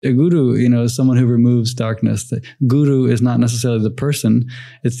A guru, is someone who removes darkness. The guru is not necessarily the person.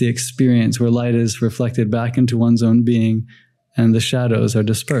 It's the experience where light is reflected back into one's own being and the shadows are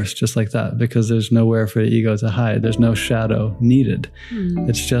dispersed just like that, because there's nowhere for the ego to hide. There's no shadow needed.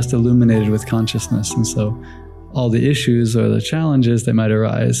 It's just illuminated with consciousness. And so all the issues or the challenges that might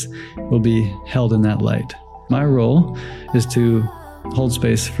arise will be held in that light. My role is to hold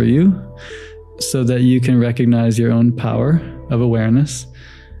space for you so that you can recognize your own power of awareness.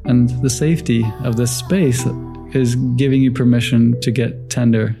 And the safety of this space is giving you permission to get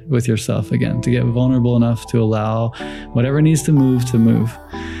tender with yourself again, to get vulnerable enough to allow whatever needs to move.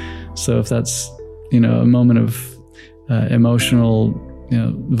 So if that's, a moment of emotional,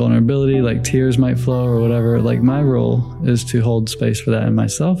 vulnerability, like tears might flow or whatever, like my role is to hold space for that in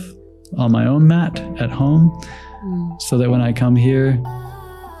myself, on my own mat at home, so that when I come here,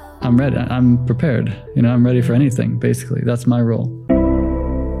 I'm ready. I'm prepared. I'm ready for anything, basically. That's my role.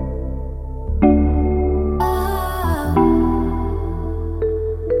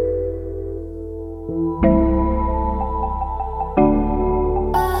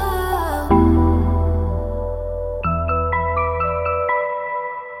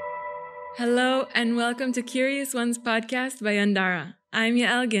 Hello and welcome to Curious Ones podcast by Yandara. I'm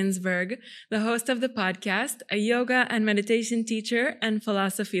Yael Ginsberg, the host of the podcast, a yoga and meditation teacher and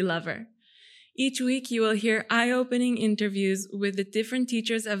philosophy lover. Each week you will hear eye-opening interviews with the different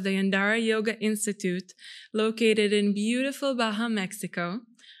teachers of the Yandara Yoga Institute, located in beautiful Baja, Mexico,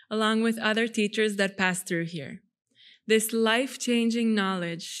 along with other teachers that pass through here. This life-changing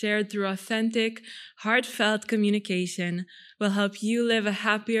knowledge shared through authentic, heartfelt communication will help you live a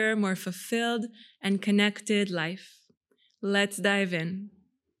happier, more fulfilled, and connected life. Let's dive in.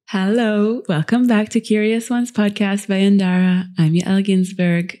 Hello, welcome back to Curious Ones podcast by Yandara. I'm Yael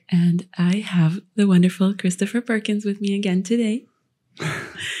Ginsberg, and I have the wonderful Christopher Perkins with me again today.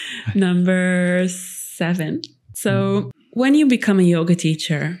 Number 7. So when you become a yoga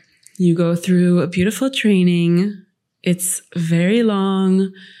teacher, you go through a beautiful training. It's very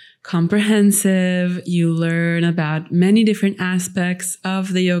long, comprehensive. You learn about many different aspects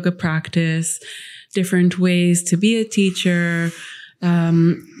of the yoga practice, different ways to be a teacher.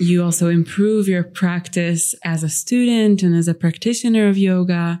 You also improve your practice as a student and as a practitioner of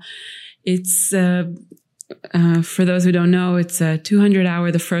yoga. It's, for those who don't know, it's a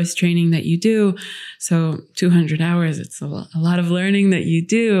 200-hour, the first training that you do. So 200 hours, it's a lot of learning that you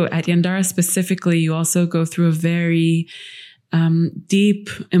do. At Yandara specifically, you also go through a very deep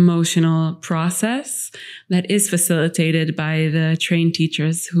emotional process that is facilitated by the trained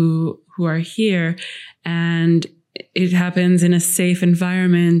teachers who are here. And it happens in a safe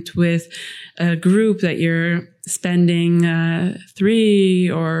environment with a group that you're spending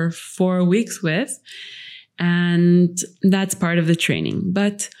 3 or 4 weeks with. And that's part of the training.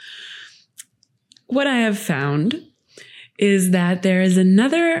 But what I have found is that there is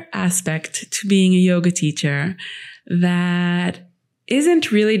another aspect to being a yoga teacher that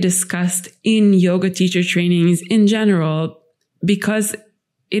isn't really discussed in yoga teacher trainings in general, because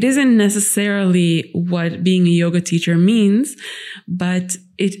it isn't necessarily what being a yoga teacher means, but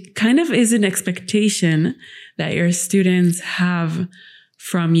it kind of is an expectation that your students have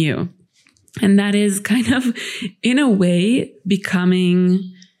from you. And that is kind of, in a way,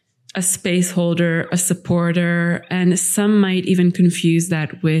 becoming a space holder, a supporter, and some might even confuse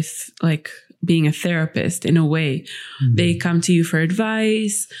that with like being a therapist in a way. Mm-hmm. They come to you for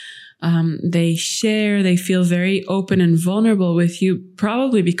advice. They share, they feel very open and vulnerable with you,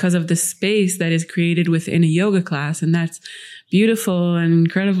 probably because of the space that is created within a yoga class. And that's beautiful and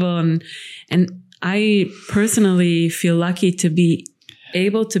incredible. And I personally feel lucky to be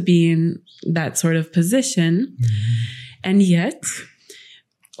able to be in that sort of position. Mm-hmm. And yet,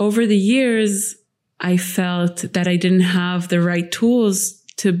 over the years, I felt that I didn't have the right tools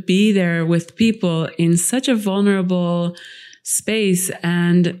to be there with people in such a vulnerable space.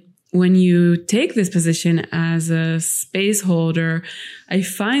 And when you take this position as a space holder, I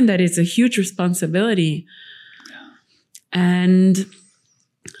find that it's a huge responsibility. And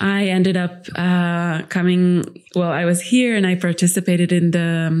I ended up I was here and I participated in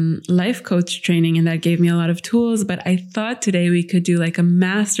the life coach training, and that gave me a lot of tools. But I thought today we could do like a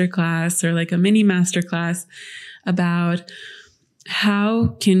masterclass or like a mini masterclass about how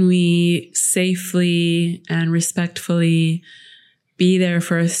can we safely and respectfully be there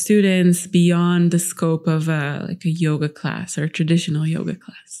for our students beyond the scope of like a yoga class or a traditional yoga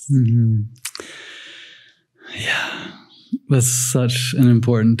class. Mm-hmm. Yeah, that's such an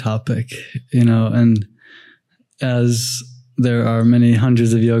important topic, and as there are many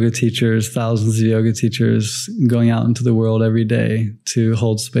hundreds of yoga teachers, thousands of yoga teachers going out into the world every day to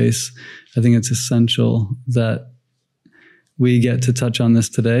hold space. I think it's essential that we get to touch on this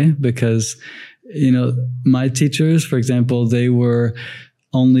today because, my teachers, for example, they were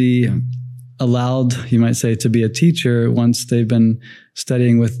only allowed, you might say, to be a teacher once they've been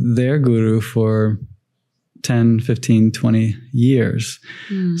studying with their guru for 10, 15, 20 years.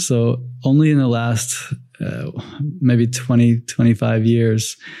 So only in the last maybe 20, 25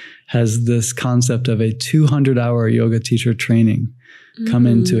 years has this concept of a 200-hour yoga teacher training come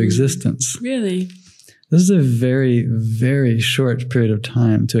into existence. Really? This is a very, very short period of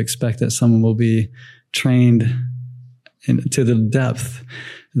time to expect that someone will be trained to the depth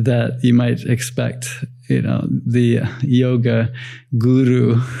that you might expect, the yoga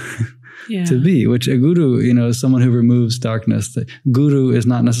guru to be, which a guru, is someone who removes darkness. The guru is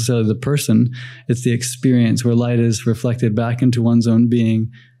not necessarily the person. It's the experience where light is reflected back into one's own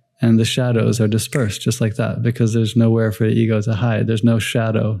being and the shadows are dispersed just like that because there's nowhere for the ego to hide. There's no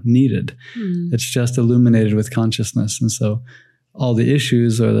shadow needed. It's just illuminated with consciousness. And so all the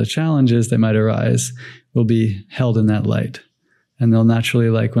issues or the challenges that might arise will be held in that light. And they'll naturally,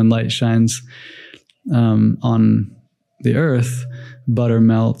 like when light shines on the earth, butter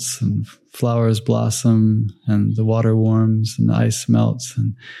melts and flowers blossom and the water warms and the ice melts.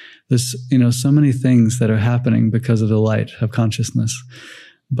 And there's, so many things that are happening because of the light of consciousness.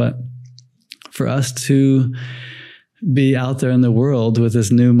 But for us to be out there in the world with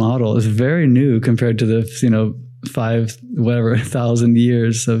this new model is very new compared to the, 1,000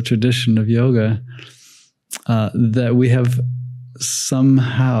 years of tradition of yoga, that we have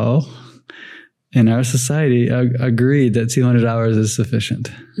somehow in our society agreed that 200 hours is sufficient.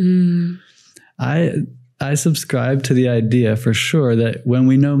 I subscribe to the idea for sure that when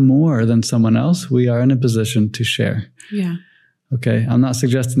we know more than someone else, we are in a position to share. Yeah. Okay. I'm not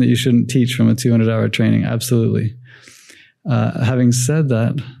suggesting that you shouldn't teach from a 200-hour training. Absolutely. Having said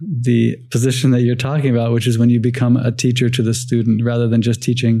that, the position that you're talking about, which is when you become a teacher to the student rather than just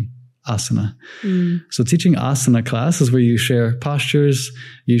teaching asana. So teaching asana class is where you share postures,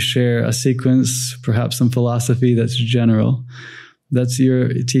 you share a sequence, perhaps some philosophy that's general. That's your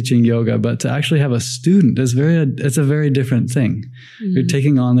teaching yoga. But to actually have a student is it's a very different thing. You're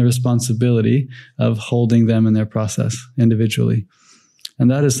taking on the responsibility of holding them in their process individually. And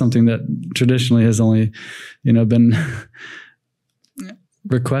that is something that traditionally has only, been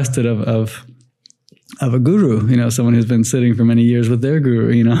requested of a guru, someone who's been sitting for many years with their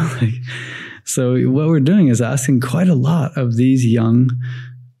guru, So what we're doing is asking quite a lot of these young,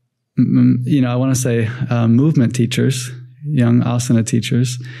 I want to say movement teachers, young asana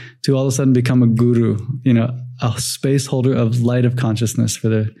teachers, to all of a sudden become a guru, a space holder of light of consciousness for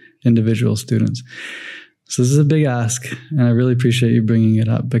their individual students. So this is a big ask, and I really appreciate you bringing it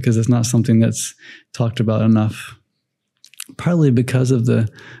up because it's not something that's talked about enough. Partly because of the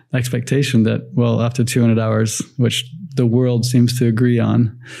expectation that, after 200 hours, which the world seems to agree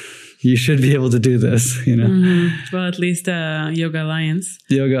on, you should be able to do this, Well, at least Yoga Alliance.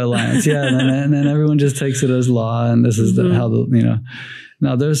 Yoga Alliance, yeah. And then everyone just takes it as law, and this is how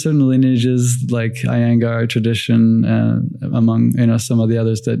Now, there are certain lineages like Iyengar tradition among, some of the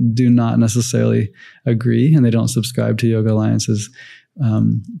others that do not necessarily agree, and they don't subscribe to Yoga Alliance's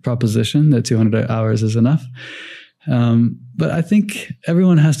proposition that 200 hours is enough. But I think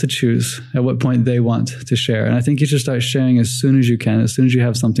everyone has to choose at what point they want to share. And I think you should start sharing as soon as you can, as soon as you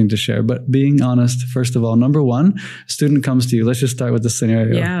have something to share. But being honest, first of all, number one, a student comes to you. Let's just start with the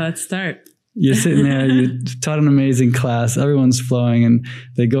scenario. Yeah, let's start. You're sitting there, you taught an amazing class, everyone's flowing, and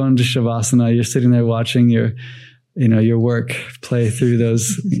they go into Shavasana. You're sitting there watching your work play through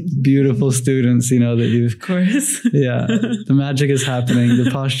those beautiful students, that you've... Of course. Yeah. The magic is happening. The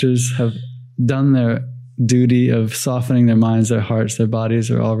postures have done their duty of softening their minds, their hearts, their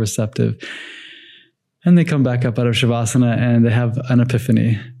bodies are all receptive. And they come back up out of Shavasana and they have an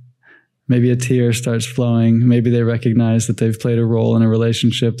epiphany. Maybe a tear starts flowing. Maybe they recognize that they've played a role in a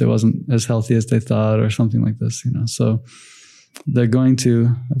relationship that wasn't as healthy as they thought or something like this, So they're going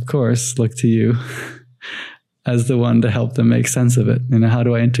to, of course, look to you as the one to help them make sense of it. How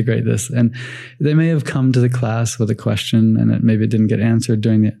do I integrate this? And they may have come to the class with a question and maybe it didn't get answered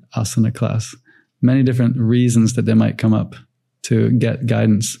during the asana class. Many different reasons that they might come up to get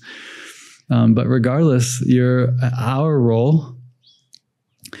guidance. But regardless, our role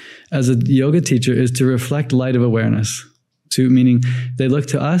as a yoga teacher is to reflect light of awareness, meaning they look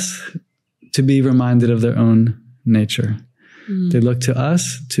to us to be reminded of their own nature. They look to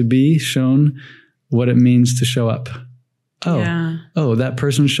us to be shown what it means to show up oh, that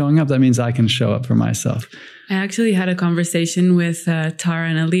person's showing up. That means I can show up for myself. I actually had a conversation with Tara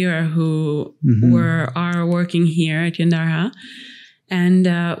and Alira, who are working here at Yandara.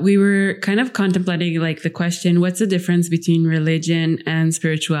 And we were kind of contemplating like the question, what's the difference between religion and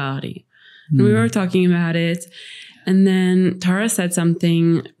spirituality? And we were talking about it. And then Tara said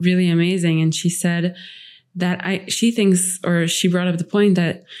something really amazing. And she said that she thinks, or she brought up the point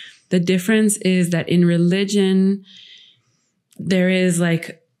that the difference is that in religion, there is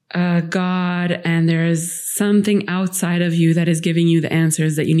like a God and there is something outside of you that is giving you the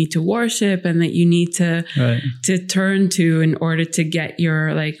answers that you need to worship and that you need to turn to in order to get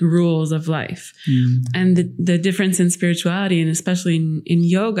your like rules of life. And the difference in spirituality, and especially in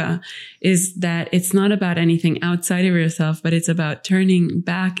yoga, is that it's not about anything outside of yourself, but it's about turning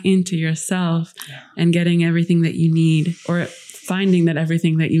back into yourself and getting everything that you need, or finding that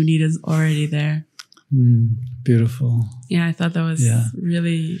everything that you need is already there. Beautiful. Yeah, I thought that was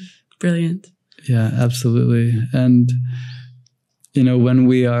really brilliant. Yeah, absolutely. And, when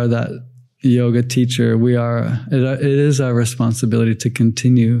we are that yoga teacher, it is our responsibility to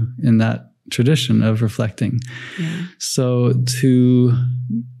continue in that tradition of reflecting. Yeah. So to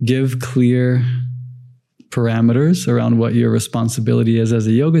give clear parameters around what your responsibility is as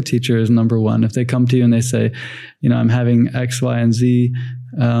a yoga teacher is number one. If they come to you and they say, I'm having X, Y, and Z,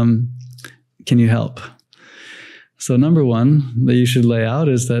 can you help? So number one that you should lay out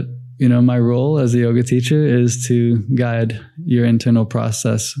is that, my role as a yoga teacher is to guide your internal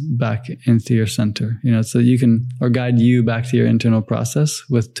process back into your center, so you can, or guide you back to your internal process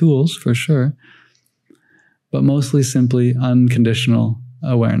with tools for sure, but mostly simply unconditional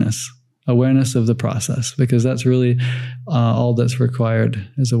awareness of the process, because that's really all that's required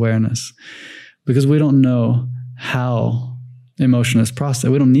is awareness, because we don't know how emotion is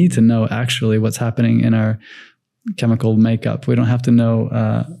processed. We don't need to know actually what's happening in our chemical makeup. We don't have to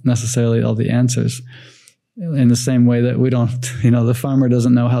know necessarily all the answers, in the same way that we don't, the farmer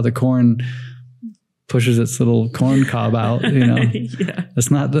doesn't know how the corn pushes its little corn cob out, It's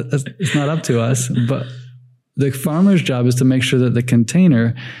not up to us, but the farmer's job is to make sure that the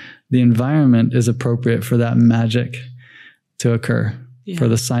container, the environment is appropriate for that magic to occur, for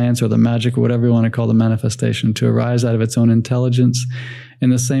the science or the magic or whatever you want to call the manifestation to arise out of its own intelligence,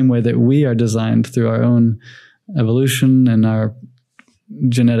 in the same way that we are designed through our own evolution and our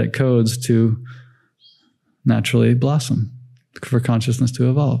genetic codes to naturally blossom, for consciousness to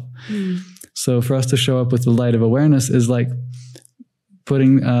evolve. So for us to show up with the light of awareness is like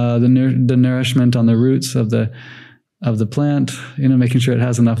putting the nourishment on the roots of the plant, making sure it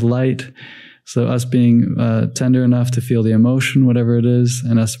has enough light. So us being tender enough to feel the emotion, whatever it is,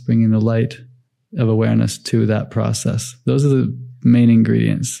 and us bringing the light of awareness to that process. Those are the main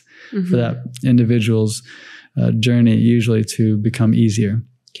ingredients for that individual's journey, usually to become easier.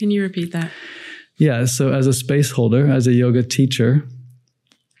 Can you repeat that? Yeah. So as a space holder, as a yoga teacher,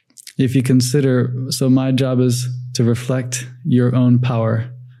 if you consider, so my job is to reflect your own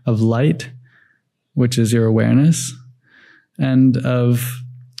power of light, which is your awareness, and of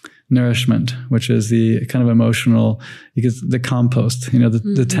nourishment, which is the kind of emotional, because the compost,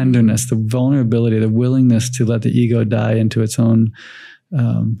 the tenderness, the vulnerability, the willingness to let the ego die into its own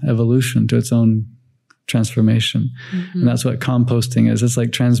evolution, to its own transformation. And that's what composting is. It's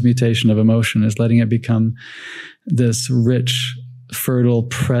like transmutation of emotion, is letting it become this rich, fertile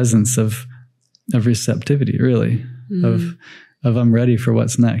presence of receptivity, really, of I'm ready for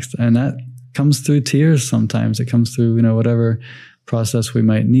what's next. And that comes through tears sometimes. It comes through, whatever process we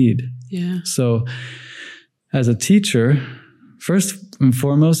might need. Yeah. So as a teacher, first and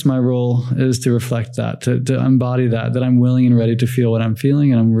foremost, my role is to reflect that, to embody that I'm willing and ready to feel what I'm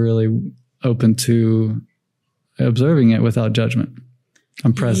feeling, and I'm really open to observing it without judgment.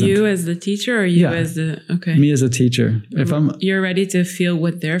 I'm present. You as the teacher, or you as the, okay. Me as a teacher. You're ready to feel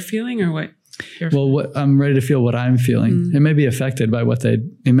what they're feeling, or what? I'm ready to feel what I'm feeling. It may be affected by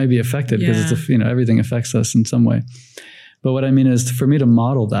it may be affected because it's everything affects us in some way. But what I mean is for me to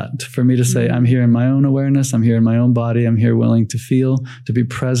model that, for me to say, I'm here in my own awareness, I'm here in my own body, I'm here willing to feel, to be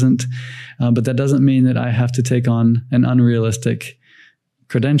present. But that doesn't mean that I have to take on an unrealistic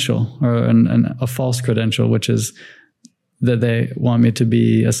credential or a false credential, which is that they want me to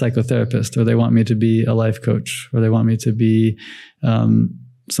be a psychotherapist, or they want me to be a life coach, or they want me to be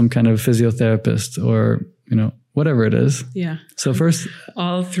some kind of physiotherapist, or, whatever it is. Yeah. So first,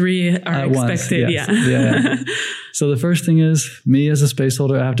 all three are expected. Yes. Yeah. So the first thing is, me as a space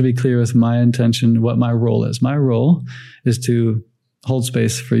holder, I have to be clear with my intention, what my role is. My role is to hold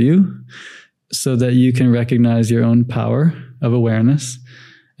space for you so that you can recognize your own power of awareness,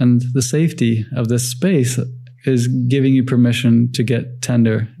 and the safety of this space is giving you permission to get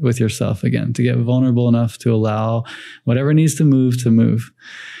tender with yourself again, to get vulnerable enough to allow whatever needs to move.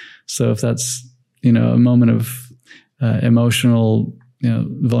 So if that's, a moment of emotional,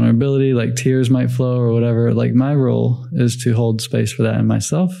 vulnerability, like tears might flow or whatever, like my role is to hold space for that in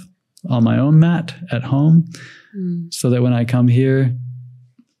myself on my own mat at home, so that when I come here,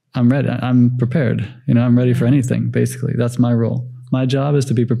 I'm ready. I'm prepared. I'm ready for anything, basically. That's my role. My job is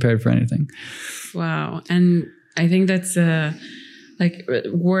to be prepared for anything. Wow. And I think that's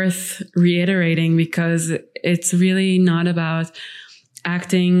worth reiterating, because it's really not about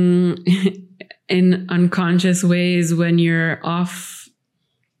acting in unconscious ways when you're off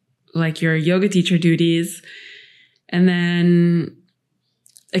like your yoga teacher duties and then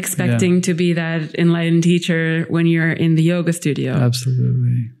expecting to be that enlightened teacher when you're in the yoga studio.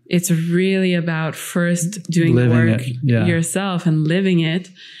 Absolutely. It's really about first doing the work yourself and living it.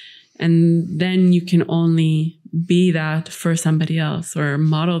 And then you can only be that for somebody else or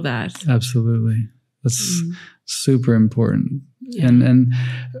model that. Absolutely. That's super important. Yeah. And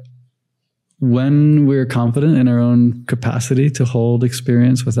when we're confident in our own capacity to hold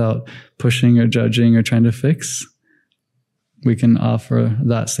experience without pushing or judging or trying to fix, we can offer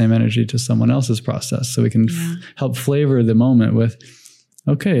that same energy to someone else's process. So we can help flavor the moment with,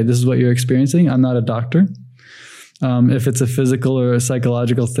 okay, this is what you're experiencing. I'm not a doctor. If it's a physical or a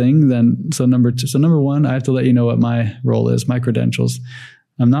psychological thing, then number one, I have to let you know what my role is, my credentials.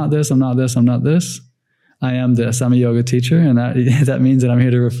 I'm not this, I'm not this, I'm not this. I am this. I'm a yoga teacher, and that means that I'm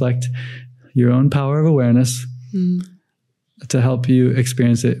here to reflect your own power of awareness to help you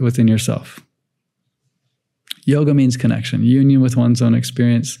experience it within yourself. Yoga means connection. Union with one's own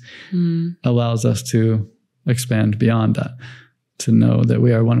experience allows us to expand beyond that, to know that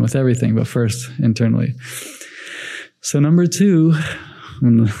we are one with everything, but first internally. So number 2,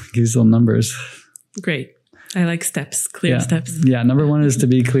 I'm going to give these little numbers. Great. I like steps, clear steps. Yeah. Number 1 is to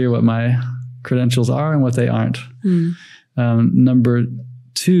be clear what my credentials are and what they aren't. Number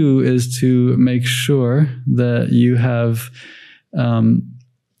 2 is to make sure that you have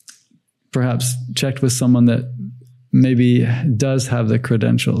perhaps checked with someone that maybe does have the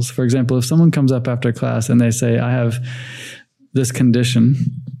credentials. For example, if someone comes up after class and they say, I have this condition,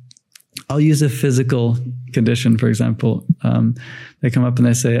 I'll use a physical condition, for example. They come up and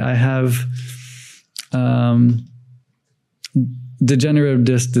they say, I have degenerative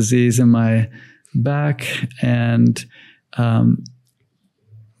disc disease in my back, and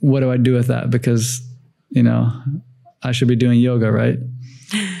what do I do with that? Because, I should be doing yoga, right?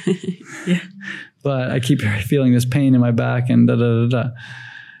 Yeah. But I keep feeling this pain in my back and da-da-da-da.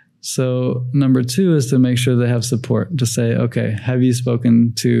 So number 2 is to make sure they have support, to say, okay, have you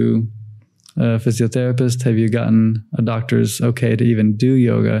spoken to a physiotherapist? Have you gotten a doctor's okay to even do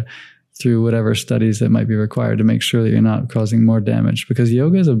yoga through whatever studies that might be required to make sure that you're not causing more damage? Because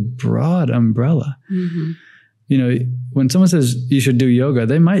yoga is a broad umbrella. When someone says you should do yoga,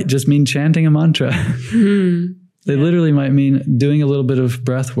 they might just mean chanting a mantra. They literally might mean doing a little bit of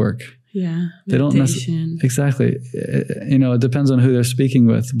breath work. Yeah. They don't necessarily. Exactly. It depends on who they're speaking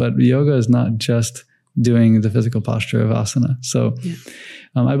with, but yoga is not just doing the physical posture of asana. So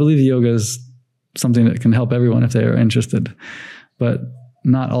I believe yoga is something that can help everyone if they are interested, but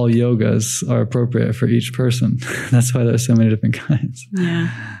not all yogas are appropriate for each person. That's why there's so many different kinds. Yeah.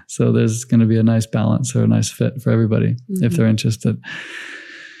 So there's going to be a nice balance or a nice fit for everybody if they're interested.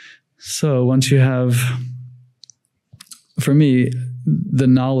 So once you have, for me, the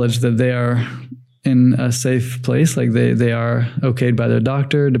knowledge that they are in a safe place, like they are okayed by their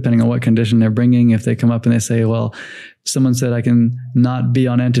doctor, depending on what condition they're bringing. If they come up and they say, well, someone said I can not be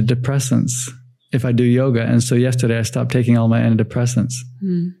on antidepressants if I do yoga, and so yesterday I stopped taking all my antidepressants.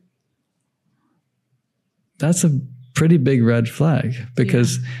 That's a pretty big red flag,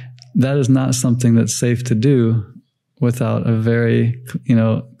 because that is not something that's safe to do without a very,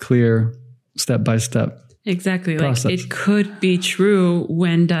 clear step-by-step Exactly. process. Like it could be true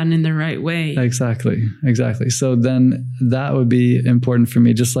when done in the right way. Exactly. So then that would be important for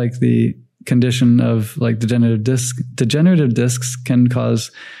me, just like the condition of like degenerative discs can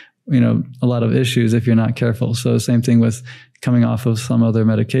cause, a lot of issues if you're not careful. So same thing with coming off of some other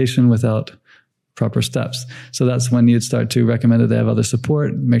medication without proper steps. So that's when you'd start to recommend that they have other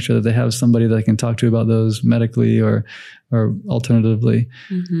support, make sure that they have somebody that can talk to about those medically or alternatively.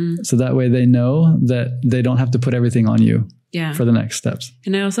 So that way they know that they don't have to put everything on you for the next steps.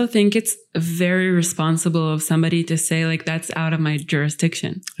 And I also think it's very responsible of somebody to say, like, that's out of my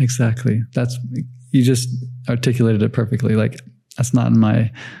jurisdiction. Exactly. You just articulated it perfectly. Like, that's not in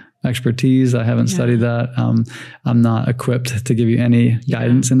my expertise. I haven't studied that. I'm not equipped to give you any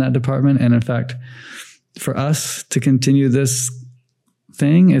guidance in that department. And in fact, for us to continue this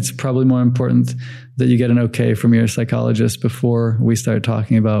thing, it's probably more important that you get an okay from your psychologist before we start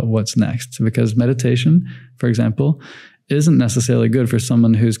talking about what's next. Because meditation, for example, isn't necessarily good for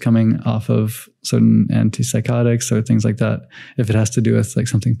someone who's coming off of certain antipsychotics or things like that, if it has to do with like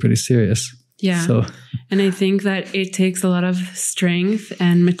something pretty serious. Yeah. So, and I think that it takes a lot of strength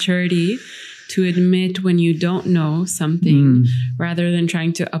and maturity to admit when you don't know something, rather than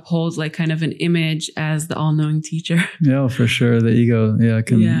trying to uphold like kind of an image as the all-knowing teacher. Yeah, for sure. The ego,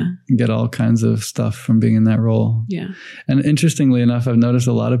 can get all kinds of stuff from being in that role. Yeah. And interestingly enough, I've noticed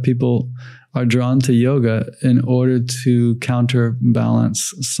a lot of people are drawn to yoga in order to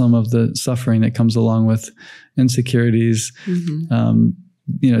counterbalance some of the suffering that comes along with insecurities,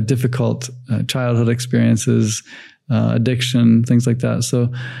 difficult childhood experiences, addiction, things like that.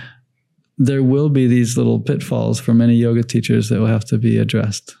 So there will be these little pitfalls for many yoga teachers that will have to be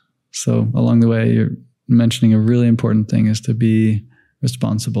addressed. So along the way, you're mentioning a really important thing is to be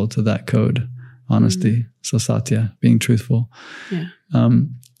responsible to that code, honesty. So satya, being truthful. Yeah.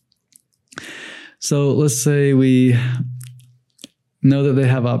 So let's say we know that they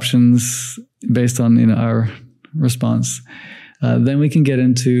have options based on our response. Then we can get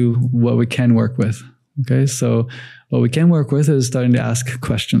into what we can work with. Okay, so what we can work with is starting to ask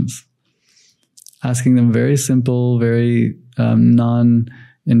questions. Asking them very simple, very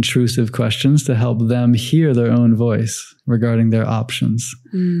non-intrusive questions to help them hear their own voice regarding their options.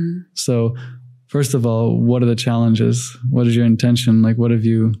 So first of all, what are the challenges? What is your intention? Like, what have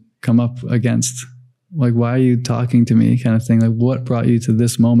you come up against? Like, why are you talking to me, kind of thing? Like, what brought you to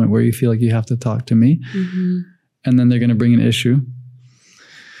this moment where you feel like you have to talk to me? And then they're going to bring an issue.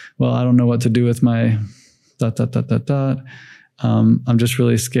 Well, I don't know what to do with my ... I'm just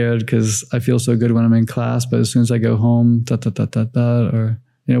really scared because I feel so good when I'm in class, but as soon as I go home, or,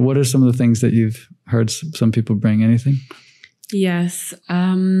 what are some of the things that you've heard some people bring? Anything? Yes.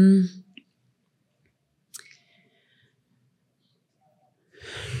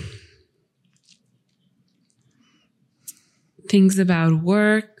 Things about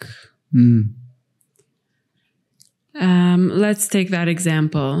work. Let's take that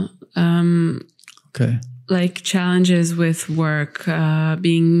example. Okay. Like challenges with work,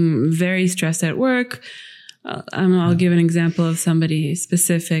 being very stressed at work. I'll give an example of somebody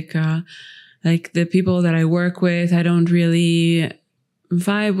specific. Like the people that I work with, I don't really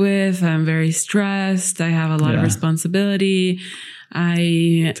vibe with. I'm very stressed. I have a lot of responsibility.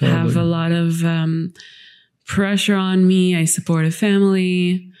 I have a lot of pressure on me. I support a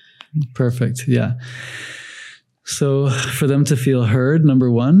family. Perfect. Yeah. So for them to feel heard,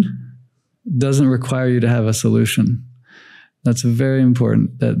 number one, doesn't require you to have a solution. That's very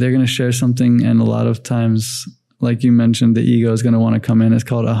important, that they're going to share something. And a lot of times, like you mentioned, the ego is going to want to come in. It's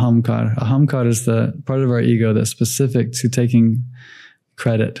called ahamkar. Ahamkar is the part of our ego that's specific to taking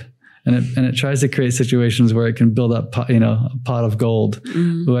credit. And it tries to create situations where it can build up, a pot of gold.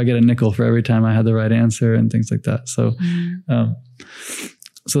 Oh, I get a nickel for every time I had the right answer and things like that. So,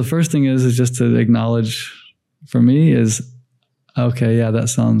 so the first thing is just to acknowledge, for me, is, okay, yeah, that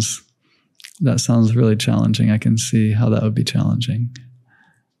sounds really challenging. I can see how that would be challenging.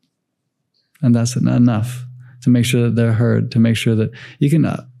 And that's enough to make sure that they're heard, to make sure that you can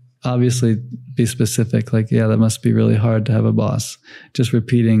obviously be specific. Like, yeah, that must be really hard to have a boss. Just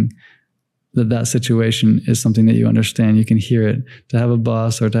repeating that situation is something that you understand. You can hear it. To have a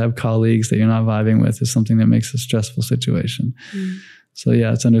boss or to have colleagues that you're not vibing with is something that makes a stressful situation. So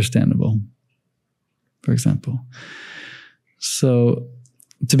yeah, it's understandable, for example. So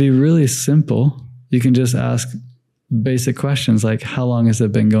to be really simple, you can just ask basic questions like, how long has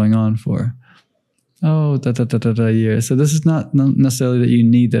it been going on for? Oh, years. So this is not necessarily that you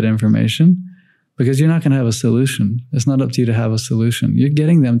need that information, because you're not going to have a solution. It's not up to you to have a solution. You're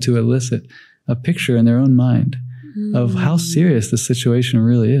getting them to elicit a picture in their own mind of how serious the situation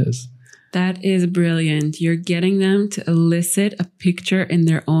really is. That is brilliant. You're getting them to elicit a picture in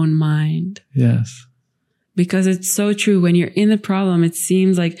their own mind. Yes. Because it's so true. When you're in the problem, it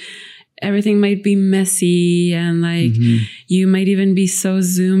seems like everything might be messy and like you might even be so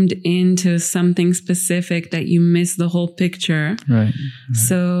zoomed into something specific that you miss the whole picture. Right.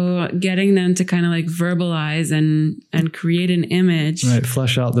 So getting them to kind of like verbalize and create an image. Right.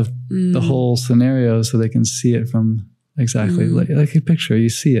 Flesh out the whole scenario so they can see it from exactly like a picture. You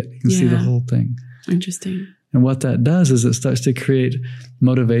see it. You can see the whole thing. Interesting. And what that does is it starts to create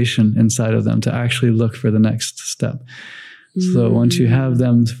motivation inside of them to actually look for the next step. So once you have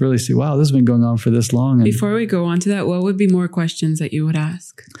them really see, wow, this has been going on for this long. And before we go on to that, what would be more questions that you would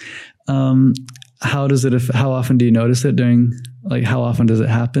ask? How often do you notice it during like how often does it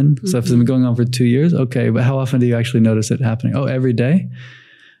happen? So if it's been going on for 2 years, okay, but how often do you actually notice it happening? Oh, every day?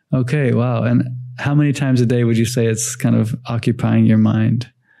 Okay, wow. And how many times a day would you say it's kind of occupying your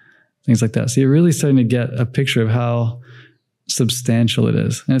mind? Things like that. So you're really starting to get a picture of how substantial it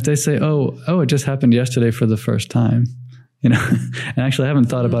is. And if they say, oh, it just happened yesterday for the first time, you know, and actually I haven't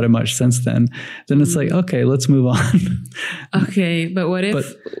thought about it much since then it's like, okay, let's move on. Okay. But what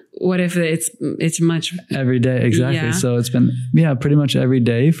if it's much every day? Exactly. Yeah. So it's been, pretty much every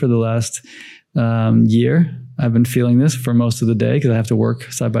day for the last year. I've been feeling this for most of the day because I have to work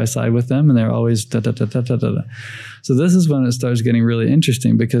side by side with them and they're always da, da, da, da, da, da. So this is when it starts getting really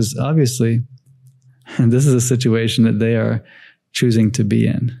interesting because obviously this is a situation that they are choosing to be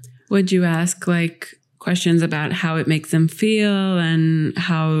in. Would you ask like questions about how it makes them feel and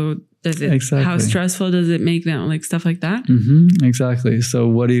how stressful does it make them, like stuff like that? Mm-hmm, exactly. So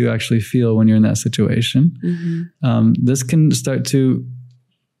what do you actually feel when you're in that situation? Mm-hmm. This can start to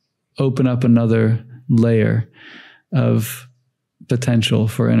open up another layer of potential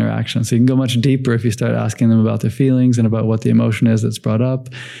for interaction. So you can go much deeper if you start asking them about their feelings and about what the emotion is that's brought up.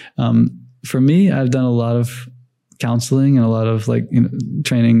 For me, I've done a lot of counseling and a lot of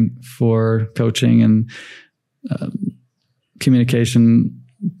training for coaching and communication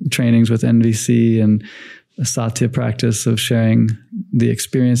trainings with NVC and a Satya practice of sharing the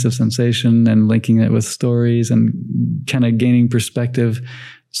experience of sensation and linking it with stories and kind of gaining perspective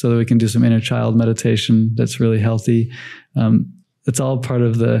so that we can do some inner child meditation that's really healthy. It's all part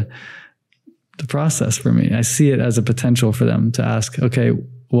of the process for me. I see it as a potential for them to ask, okay,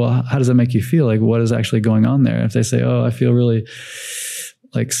 well, how does that make you feel? Like, what is actually going on there? If they say, oh, I feel really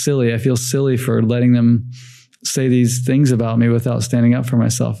silly. I feel silly for letting them say these things about me without standing up for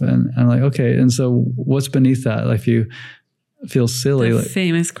myself. And I'm like, okay. And so what's beneath that? Like, if you feel silly, the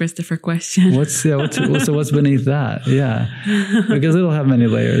famous Christopher question. What's beneath that? Yeah. Because it'll have many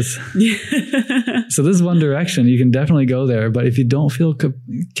layers. So this is one direction. You can definitely go there. But if you don't feel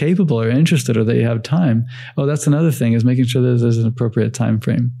capable or interested or that you have time, that's another thing, is making sure that there's an appropriate time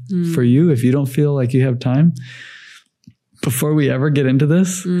frame for you. If you don't feel like you have time, before we ever get into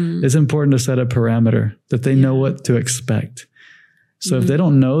this, it's important to set a parameter that they know what to expect. So if they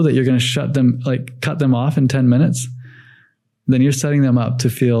don't know that you're going to cut them off in 10 minutes, then you're setting them up to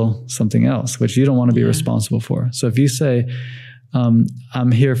feel something else, which you don't want to be responsible for. So if you say,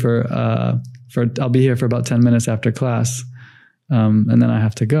 I'm here I'll be here for about 10 minutes after class, and then I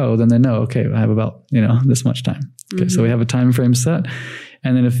have to go, then they know, okay, I have about, this much time. Okay. So we have a time frame set.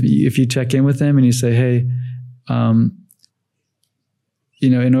 And then if you check in with them and you say, hey,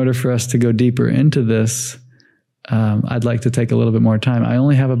 in order for us to go deeper into this, I'd like to take a little bit more time. I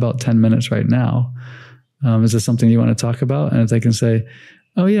only have about 10 minutes right now. Is this something you want to talk about? And if they can say,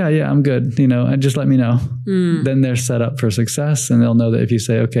 oh yeah, I'm good, and just let me know, then they're set up for success, and they'll know that if you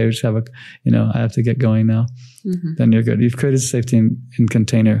say, okay, we just have I have to get going now, then you're good. You've created safety in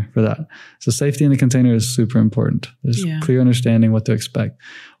container for that. So safety in the container is super important. There's clear understanding what to expect.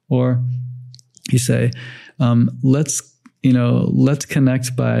 Or you say, let's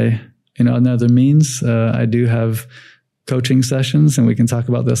connect by, another means. I do have coaching sessions and we can talk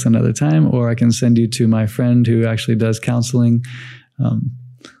about this another time, or I can send you to my friend who actually does counseling,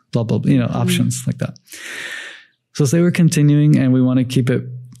 blah, blah, blah, options like that. So say we're continuing and we want to keep it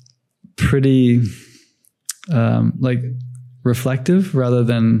pretty, reflective rather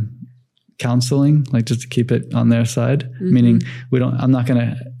than counseling, just to keep it on their side, meaning I'm not going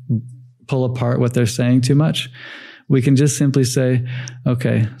to pull apart what they're saying too much. We can just simply say,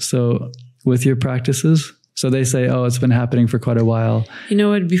 okay, so with your practices, so they say, oh, it's been happening for quite a while. You know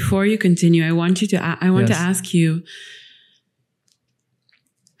what? Before you continue, I want to ask you,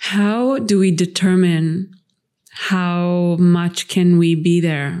 how do we determine how much can we be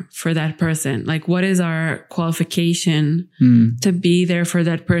there for that person? Like, what is our qualification to be there for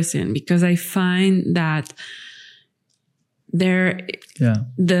that person? Because I find that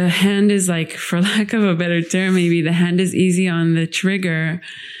the hand is for lack of a better term, maybe the hand is easy on the trigger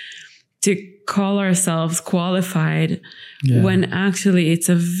to call ourselves qualified when actually it's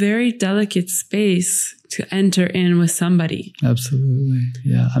a very delicate space to enter in with somebody. Absolutely.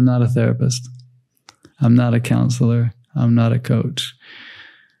 Yeah. I'm not a therapist. I'm not a counselor. I'm not a coach.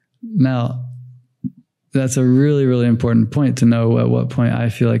 Now, that's a really, really important point to know at what point I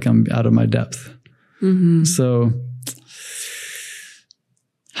feel like I'm out of my depth. So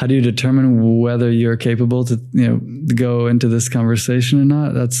how do you determine whether you're capable to, go into this conversation or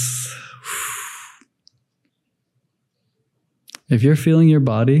not? If you're feeling your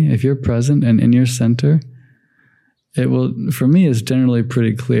body, if you're present and in your center, it will, for me, it's generally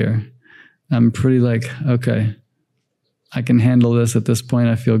pretty clear. I'm pretty okay, I can handle this at this point.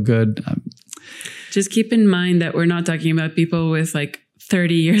 I feel good. Just keep in mind that we're not talking about people with like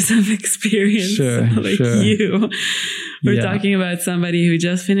 30 years of experience. Sure, like you. We're talking about somebody who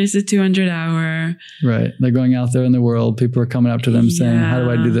just finished a 200 hour. Right. They're going out there in the world. People are coming up to them saying, how do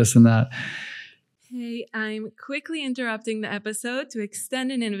I do this and that? Hey, I'm quickly interrupting the episode to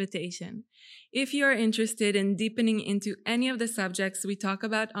extend an invitation. If you are interested in deepening into any of the subjects we talk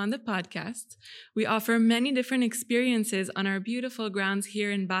about on the podcast, we offer many different experiences on our beautiful grounds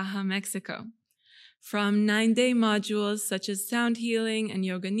here in Baja, Mexico. From 9-day modules such as sound healing and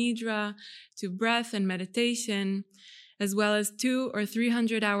yoga nidra to breath and meditation, as well as 200 or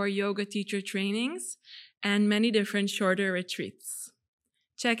 300-hour yoga teacher trainings and many different shorter retreats.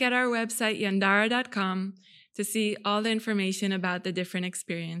 Check out our website, yandara.com, to see all the information about the different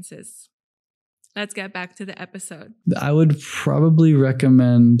experiences. Let's get back to the episode. I would probably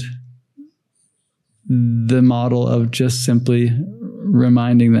recommend the model of just simply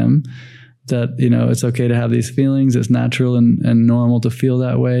reminding them that, it's okay to have these feelings. It's natural and normal to feel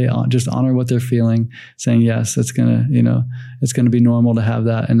that way. Just honor what they're feeling, saying, yes, it's going to be normal to have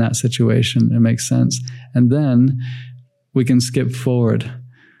that in that situation. It makes sense. And then we can skip forward.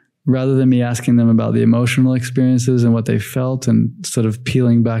 Rather than me asking them about the emotional experiences and what they felt and sort of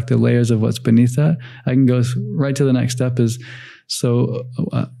peeling back the layers of what's beneath that, I can go right to the next step is, so,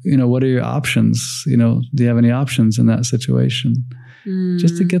 what are your options? Do you have any options in that situation?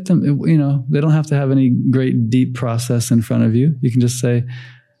 Just to get them, they don't have to have any great deep process in front of you. You can just say,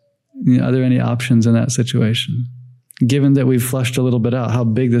 are there any options in that situation? Given that we've flushed a little bit out how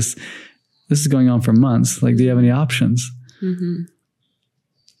big this is going on for months, like, do you have any options? Mm-hmm.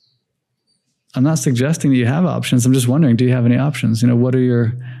 I'm not suggesting that you have options. I'm just wondering, do you have any options? What are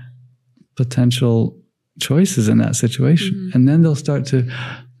your potential choices in that situation? Mm-hmm. And then they'll start to,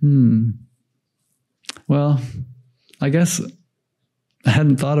 well, I guess I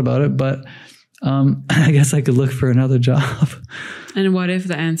hadn't thought about it, but I guess I could look for another job. And what if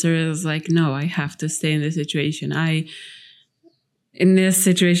the answer is like, no, I have to stay in this situation. In this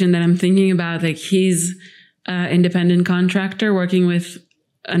situation that I'm thinking about, like, he's an independent contractor working with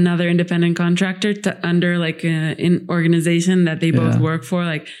another independent contractor under like an organization that they both work for.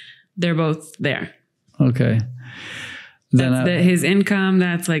 Like, they're both there. Okay. That's his income.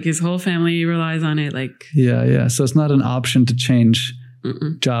 That's like his whole family relies on it. Like, yeah. So it's not an option to change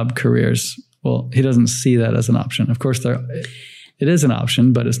job careers. Well, he doesn't see that as an option. Of course, it is an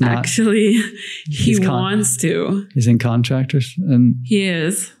option, but it's not. Actually, he wants to. He's in contractors, and he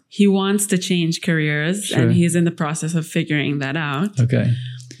is. He wants to change careers, and he's in the process of figuring that out. Okay.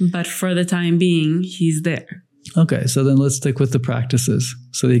 But for the time being, he's there. Okay, so then let's stick with the practices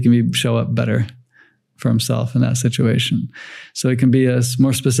so that he can show up better for himself in that situation. So it can be a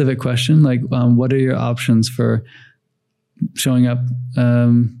more specific question, like, what are your options for showing up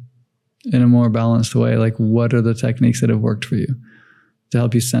in a more balanced way? Like, what are the techniques that have worked for you to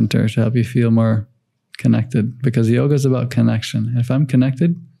help you center, to help you feel more connected? Because yoga is about connection. If I'm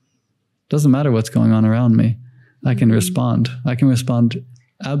connected, it doesn't matter what's going on around me. I can respond. I can respond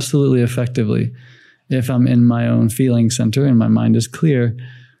absolutely effectively if I'm in my own feeling center and my mind is clear.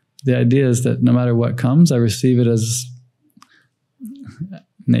 The idea is that no matter what comes, I receive it as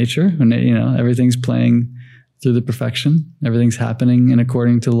nature. And, everything's playing through the perfection. Everything's happening in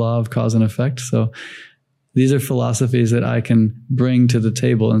according to law of cause and effect. So these are philosophies that I can bring to the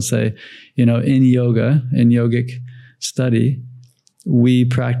table and say, in yoga, in yogic study, we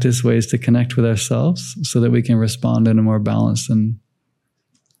practice ways to connect with ourselves so that we can respond in a more balanced and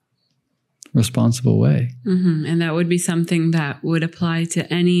responsible way. Mm-hmm. And that would be something that would apply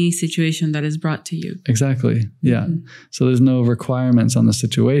to any situation that is brought to you. Exactly. Yeah. Mm-hmm. So there's no requirements on the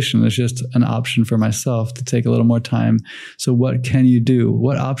situation. There's just an option for myself to take a little more time. So what can you do?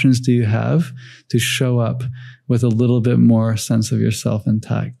 What options do you have to show up with a little bit more sense of yourself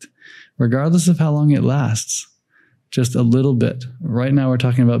intact, regardless of how long it lasts? Just a little bit. Right now we're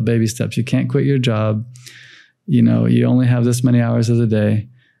talking about baby steps. You can't quit your job. You only have this many hours of the day.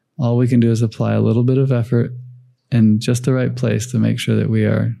 All we can do is apply a little bit of effort in just the right place to make sure that we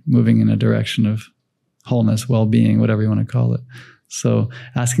are moving in a direction of wholeness, well-being, whatever you want to call it. So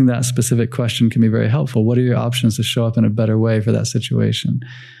asking that specific question can be very helpful. What are your options to show up in a better way for that situation?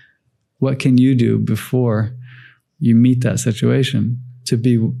 What can you do before you meet that situation to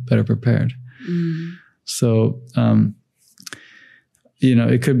be better prepared? Mm. So,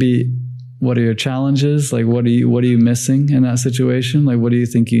 it could be, what are your challenges? Like, what are you missing in that situation? Like, what do you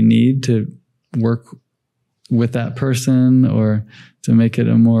think you need to work with that person or to make it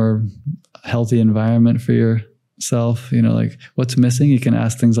a more healthy environment for yourself? Like, what's missing? You can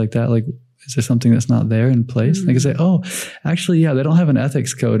ask things like that. Like, is there something that's not there in place? They can say, oh, actually, yeah, they don't have an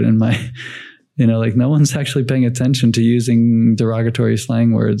ethics code in my, like no one's actually paying attention to using derogatory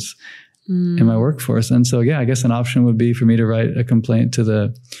slang words in my workforce. And so, yeah, I guess an option would be for me to write a complaint to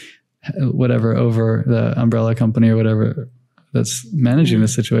the whatever over the umbrella company or whatever that's managing the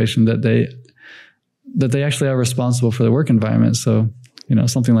situation, that they actually are responsible for the work environment. So,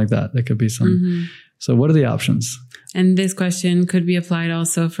 something like that. There could be some. So what are the options? And this question could be applied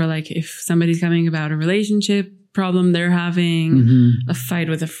also for like if somebody's coming about a relationship problem they're having, a fight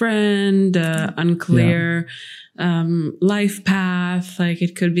with a friend, unclear life path. Like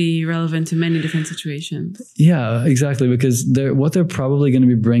it could be relevant to many different situations. Yeah, exactly. Because what they're probably going to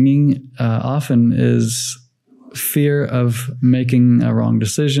be bringing often is fear of making a wrong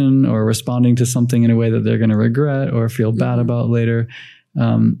decision or responding to something in a way that they're going to regret or feel bad about later.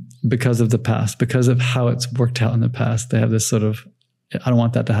 Because of the past, because of how it's worked out in the past. They have this sort of, I don't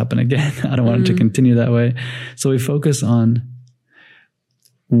want that to happen again. I don't want it to continue that way. So we focus on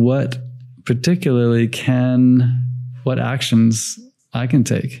what actions I can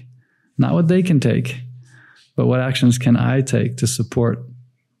take, not what they can take, but what actions can I take to support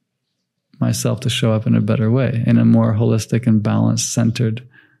myself to show up in a better way, in a more holistic and balanced, centered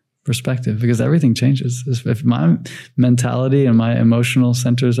perspective, because everything changes. If my mentality and my emotional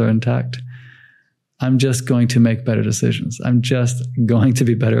centers are intact, I'm just going to make better decisions. I'm just going to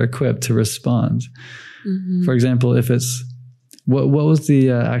be better equipped to respond. For example, if it's, what was the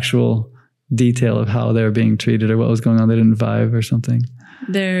actual detail of how they're being treated or what was going on? They didn't vibe or something?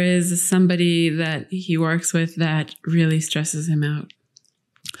 There is somebody that he works with that really stresses him out.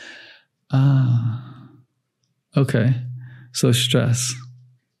 Okay. So stress.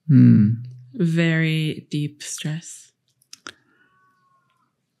 Very deep stress.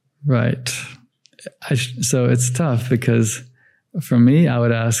 Right. So it's tough because for me, I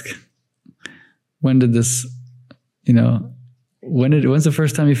would ask, when did this, when's the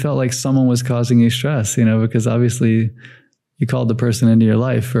first time you felt like someone was causing you stress? Because obviously you called the person into your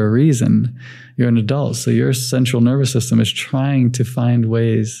life for a reason. You're an adult. So your central nervous system is trying to find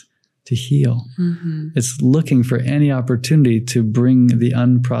ways to heal. It's looking for any opportunity to bring the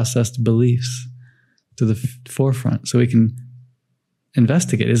unprocessed beliefs to the forefront so we can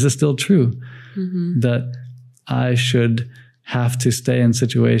investigate. Is this still true that I should have to stay in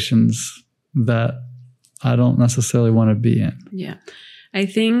situations that I don't necessarily want to be in? Yeah. I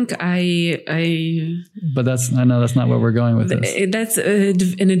think I but I know that's not where we're going with this. That's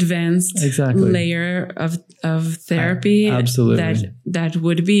an advanced layer of therapy. Absolutely. That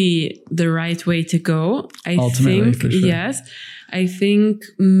would be the right way to go. Ultimately, think, for sure. yes. I think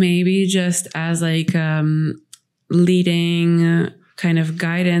maybe just as like leading kind of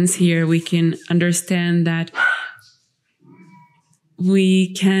guidance here, we can understand that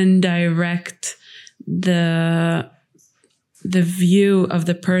we can direct the view of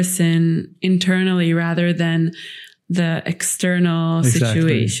the person internally rather than the external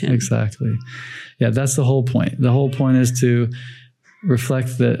situation. Exactly. Yeah, that's the whole point. The whole point is to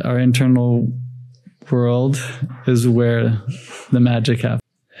reflect that our internal world is where the magic happens.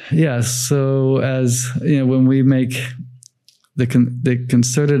 Yeah, so as when we make the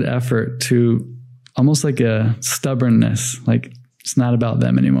concerted effort to almost like a stubbornness, like it's not about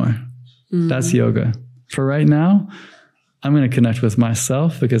them anymore. That's yoga. For right now, I'm going to connect with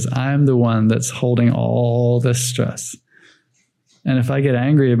myself because I'm the one that's holding all this stress. And if I get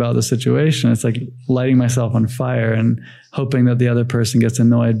angry about the situation, it's like lighting myself on fire and hoping that the other person gets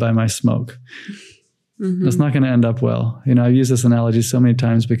annoyed by my smoke. That's not going to end up well. I've used this analogy so many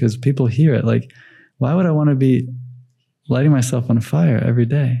times because people hear it. Like, why would I want to be lighting myself on fire every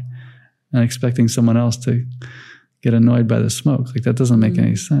day and expecting someone else to get annoyed by the smoke? Like, that doesn't make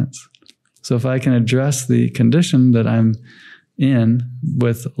any sense. So if I can address the condition that I'm in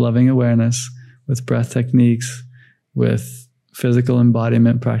with loving awareness, with breath techniques, with physical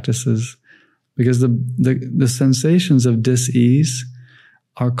embodiment practices, because the sensations of dis-ease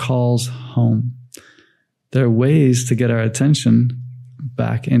are calls home. There are ways to get our attention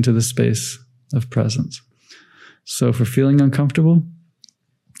back into the space of presence. So if we're feeling uncomfortable,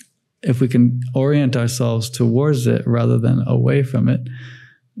 if we can orient ourselves towards it rather than away from it,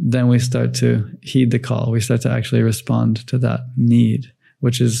 then we start to heed the call. We start to actually respond to that need,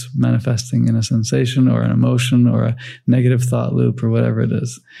 which is manifesting in a sensation or an emotion or a negative thought loop or whatever it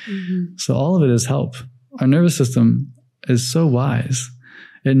is. So all of it is help. Our nervous system is so wise.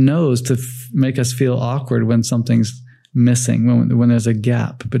 It knows to make us feel awkward when something's missing, when there's a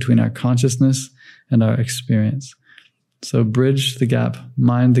gap between our consciousness and our experience. So bridge the gap,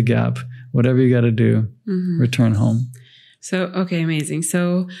 mind the gap, whatever you got to do, return home. So, okay, amazing.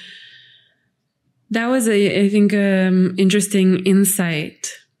 So That was, I think, interesting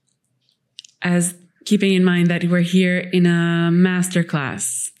insight, as keeping in mind that we're here in a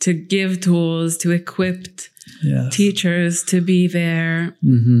masterclass to give tools, to equip teachers to be there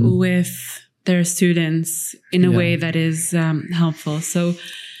with their students in a way that is helpful. So,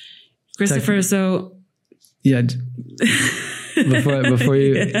 Christopher, before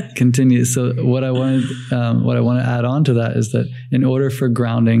you continue, so what I want to add on to that is that in order for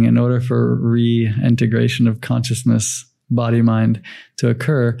grounding, in order for reintegration of consciousness, body, mind to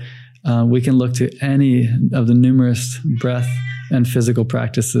occur, we can look to any of the numerous breath and physical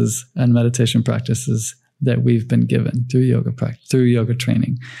practices and meditation practices that we've been given through yoga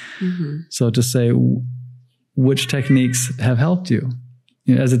training. So to say, which techniques have helped you?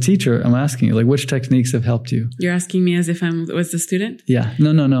 You know, as a teacher, I'm asking you, like, which techniques have helped you? You're asking me as if I was the student? Yeah.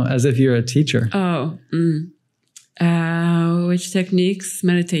 No. As if you're a teacher. Oh. Which techniques?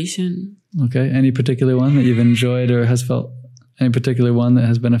 Meditation. Okay. Any particular one that you've enjoyed or has felt, any particular one that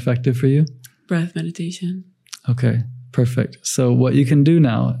has been effective for you? Breath meditation. Okay. Perfect. So what you can do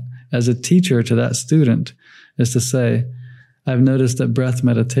now as a teacher to that student is to say, I've noticed that breath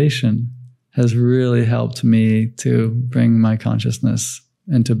meditation has really helped me to bring my consciousness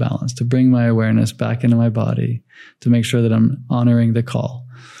into balance, to bring my awareness back into my body, to make sure that I'm honoring the call.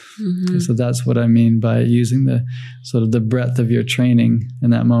 And so that's what I mean by using the sort of the breadth of your training in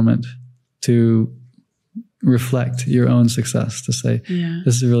that moment to reflect your own success, to say,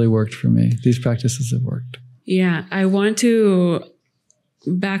 this has really worked for me. These practices have worked. Yeah. I want to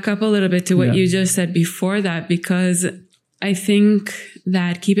back up a little bit to what you just said before that, because I think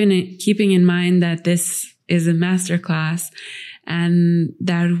that keeping in mind that this is a masterclass and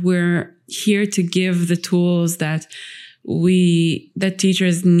that we're here to give the tools that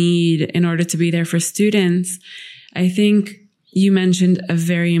teachers need in order to be there for students, I think you mentioned a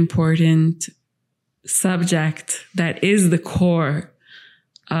very important subject that is the core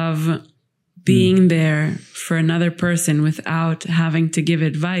of being there for another person without having to give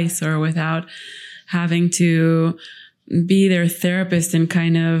advice or without having to be their therapist and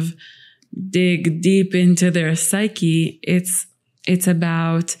kind of dig deep into their psyche. It's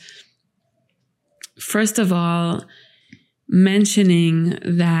about, first of all, mentioning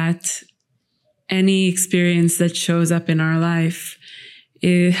that any experience that shows up in our life,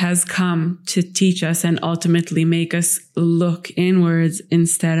 it has come to teach us and ultimately make us look inwards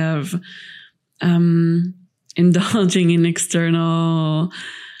instead of indulging in external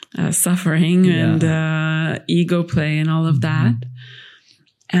suffering and ego play and all of that.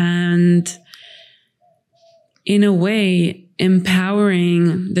 And in a way,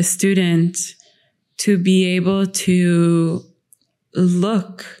 empowering the student to be able to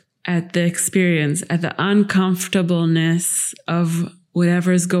look at the experience, at the uncomfortableness of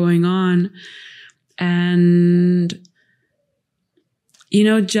whatever is going on. And, you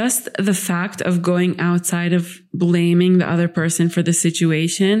know, just the fact of going outside of blaming the other person for the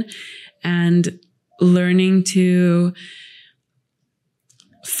situation and learning to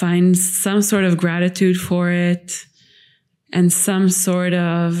find some sort of gratitude for it and some sort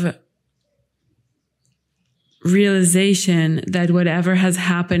of realization that whatever has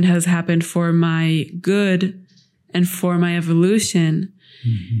happened for my good and for my evolution.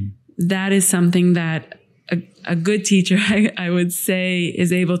 That is something that a good teacher, I would say,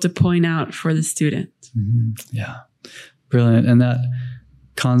 is able to point out for the student. Yeah. Brilliant. And that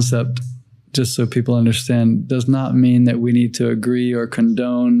concept, just so people understand, does not mean that we need to agree or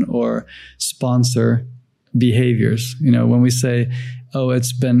condone or sponsor behaviors. You know, when we say, oh,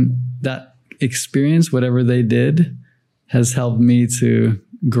 it's been that experience, whatever they did has helped me to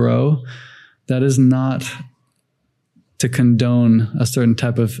grow, that is not to condone a certain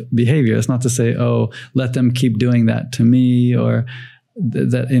type of behavior. It's not to say, oh, let them keep doing that to me, or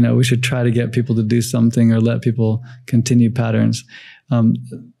that, you know, we should try to get people to do something or let people continue patterns.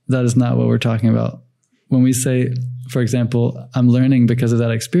 That is not what we're talking about. When we say, for example, I'm learning because of that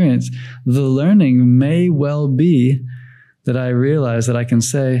experience, the learning may well be that I realize that I can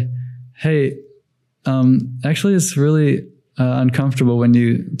say, hey, actually it's really uncomfortable when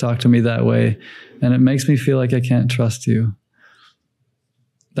you talk to me that way, and it makes me feel like I can't trust you.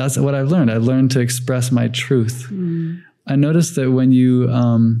 That's what I've learned. I've learned to express my truth. I noticed that when you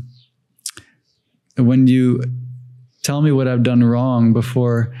tell me what I've done wrong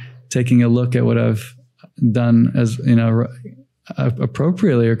before taking a look at what I've done as, you know,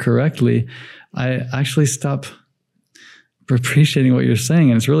 appropriately or correctly, I actually stop appreciating what you're saying.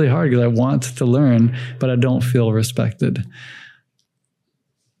 And it's really hard because I want to learn, but I don't feel respected.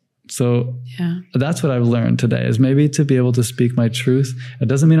 So that's what I've learned today, is maybe to be able to speak my truth. It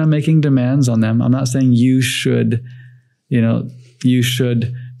doesn't mean I'm making demands on them. I'm not saying you should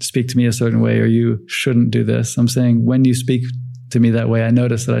speak to me a certain way, or you shouldn't do this. I'm saying when you speak to me that way, I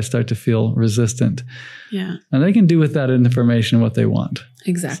notice that I start to feel resistant. Yeah. And they can do with that information what they want.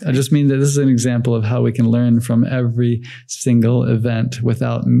 Exactly. I just mean that this is an example of how we can learn from every single event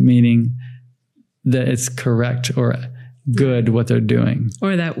without meaning that it's correct or good what they're doing.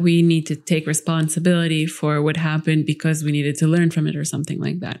 Or that we need to take responsibility for what happened because we needed to learn from it or something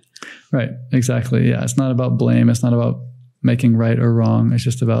like that. Right. Exactly. Yeah. It's not about blame. It's not about making right or wrong. It's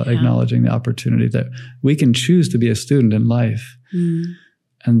just about acknowledging the opportunity that we can choose to be a student in life.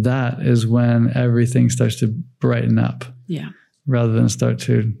 And that is when everything starts to brighten up. Yeah. Rather than start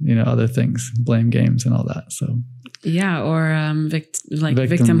to, other things, blame games and all that. So. Yeah. Or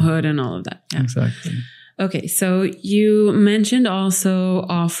victimhood and all of that. Yeah. Exactly. Okay, so you mentioned also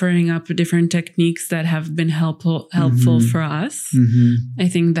offering up different techniques that have been helpful for us. I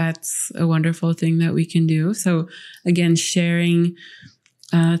think that's a wonderful thing that we can do. So again, sharing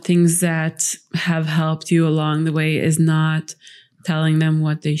things that have helped you along the way is not telling them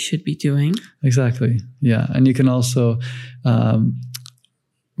what they should be doing. Exactly. Yeah. And you can also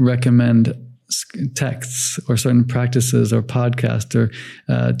recommend texts or certain practices or podcast or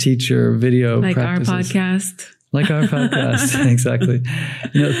teacher video like practices. Like our podcast. Exactly.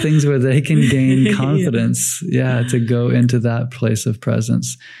 Things where they can gain confidence. To go into that place of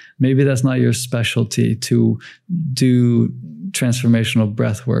presence. Maybe that's not your specialty to do transformational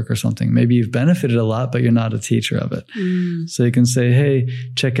breath work or something. Maybe you've benefited a lot, but you're not a teacher of it. So you can say, hey,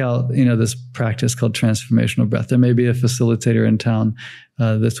 check out, this practice called transformational breath. There may be a facilitator in town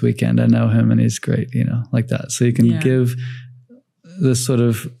this weekend. I know him and he's great, like that. So you can give this sort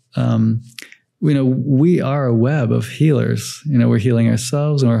of, we are a web of healers. We're healing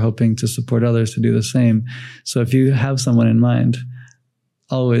ourselves and we're hoping to support others to do the same. So if you have someone in mind,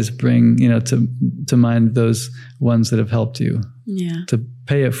 always bring, to mind those ones that have helped you. Yeah. To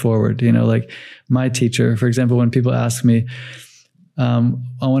pay it forward. Like my teacher, for example, when people ask me, I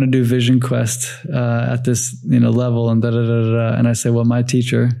want to do Vision Quest at this, level and and I say, well, my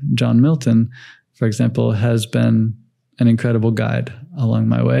teacher, John Milton, for example, has been an incredible guide along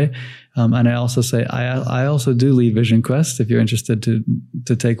my way. And I also say, I also do lead Vision Quest. If you're interested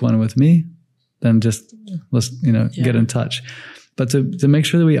to take one with me, then just let's, get in touch. But to make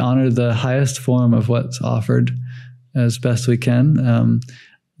sure that we honor the highest form of what's offered as best we can,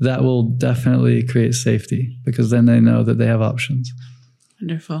 that will definitely create safety, because then they know that they have options.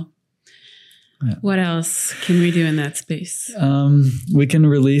 Wonderful. Yeah. What else can we do in that space? We can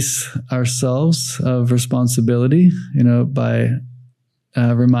release ourselves of responsibility, by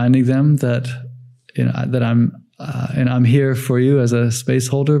reminding them that, that I'm here for you as a space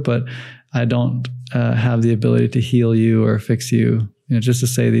holder, but I don't have the ability to heal you or fix you. Just to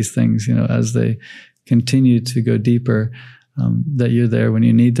say these things, as they continue to go deeper, that you're there when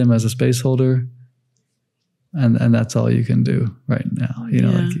you need them as a space holder, and that's all you can do right now.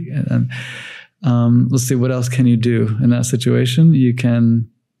 Let's see, what else can you do in that situation? You can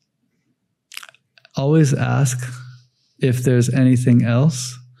always ask if there's anything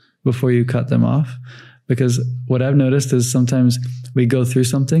else before you cut them off, because what I've noticed is sometimes we go through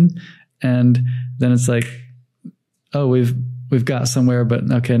something and then it's like, oh, we've got somewhere,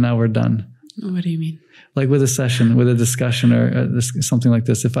 but okay, now we're done. What do you mean? Like with a session, with a discussion or something like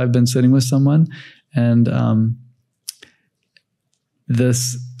this. If I've been sitting with someone and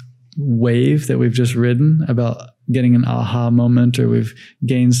this wave that we've just ridden about getting an aha moment, or we've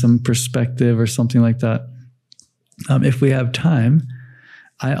gained some perspective or something like that. If we have time,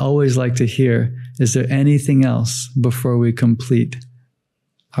 I always like to hear, is there anything else before we complete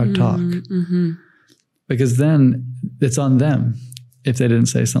our talk? Because then it's on them if they didn't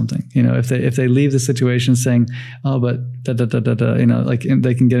say something. If they leave the situation saying, oh, but like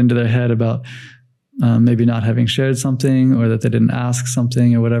they can get into their head about maybe not having shared something, or that they didn't ask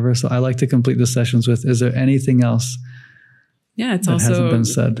something or whatever. So I like to complete the sessions with, is there anything else? Yeah, it's also hasn't been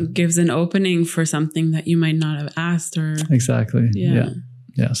said. Gives an opening for something that you might not have asked or. Exactly. Yeah.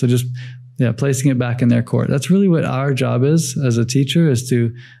 So just, placing it back in their court. That's really what our job is as a teacher, as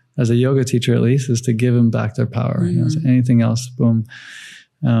a yoga teacher, at least, is to give them back their power. So anything else, boom.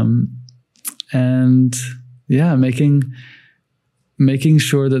 And making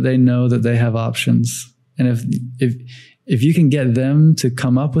sure that they know that they have options. And if you can get them to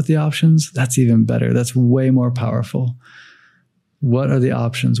come up with the options, that's even better. That's way more powerful. What are the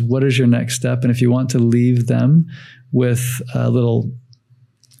options? What is your next step? And if you want to leave them with a little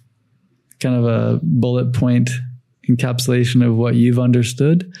kind of a bullet point encapsulation of what you've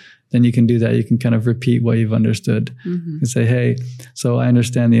understood, then you can do that. You can kind of repeat what you've understood and say, hey, so I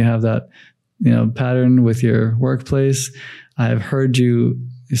understand that you have that, pattern with your workplace. I've heard you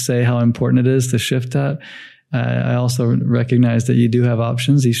say how important it is to shift that. I also recognize that you do have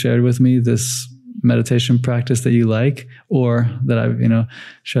options. You shared with me this meditation practice that you like, or that I've,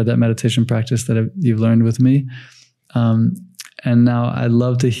 shared that meditation practice that you've learned with me. And now I'd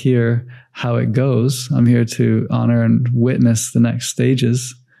love to hear how it goes. I'm here to honor and witness the next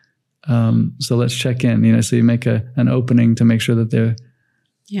stages. So let's check in, so you make an opening to make sure that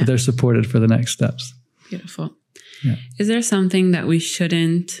they're supported for the next steps. Beautiful. Yeah. Is there something that we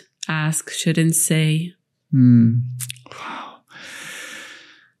shouldn't ask, shouldn't say? Wow.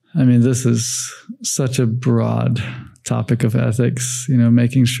 I mean, this is such a broad topic of ethics,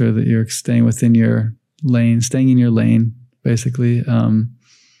 making sure that you're staying within your lane, staying in your lane, basically.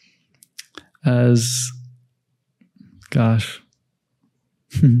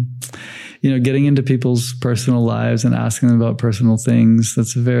 Getting into people's personal lives and asking them about personal things,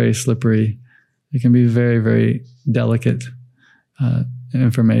 that's very slippery. It can be very, very delicate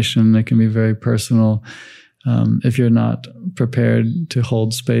information. It can be very personal. If you're not prepared to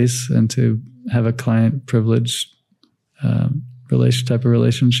hold space and to have a client privilege type of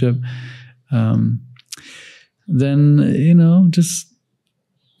relationship, then, just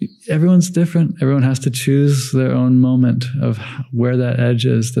everyone's different. Everyone has to choose their own moment of where that edge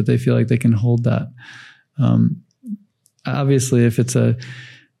is, that they feel like they can hold that. Obviously, if it's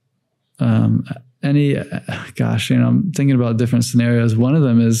I'm thinking about different scenarios. One of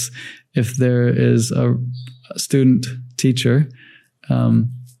them is if there is a student teacher,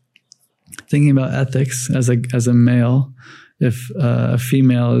 thinking about ethics as a male. If a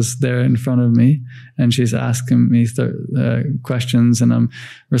female is there in front of me and she's asking me questions and I'm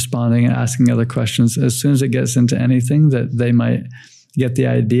responding and asking other questions, as soon as it gets into anything that they might get the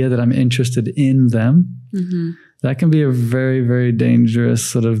idea that I'm interested in them, that can be a very, very dangerous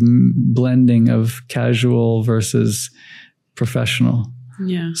sort of blending of casual versus professional.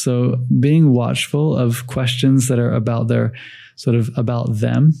 Yeah. So being watchful of questions that are about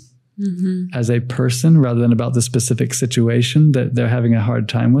them, as a person rather than about the specific situation that they're having a hard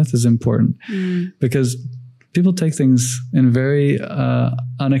time with is important, because people take things in very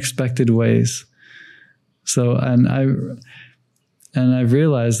unexpected ways. So, and I've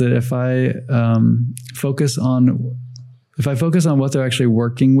realized that if I focus on what they're actually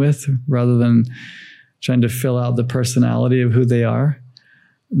working with rather than trying to fill out the personality of who they are,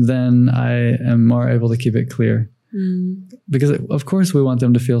 then I am more able to keep it clear. Because of course we want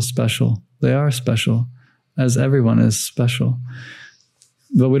them to feel special. They are special, as everyone is special.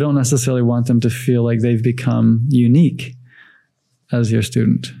 But we don't necessarily want them to feel like they've become unique as your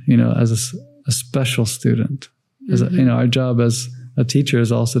student, as a special student. As our job as a teacher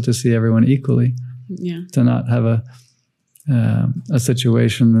is also to see everyone equally. Yeah. To not have a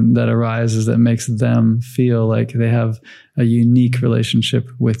situation that arises that makes them feel like they have a unique relationship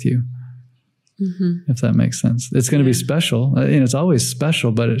with you. If that makes sense. It's going to be special. It's always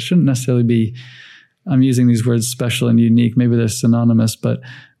special, but it shouldn't necessarily be, I'm using these words special and unique. Maybe they're synonymous, but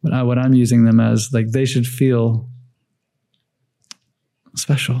what I'm using them as, like, they should feel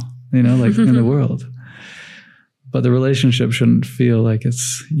special, like in the world. But the relationship shouldn't feel like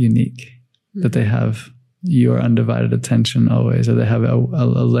it's unique, that they have your undivided attention always, or they have a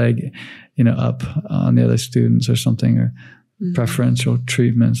leg, up on the other students or something, or preferential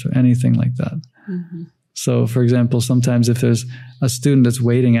treatments or anything like that. So, for example, sometimes if there's a student that's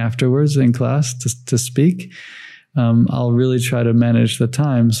waiting afterwards in class to speak, I'll really try to manage the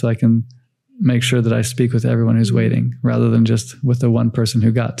time so I can make sure that I speak with everyone who's waiting rather than just with the one person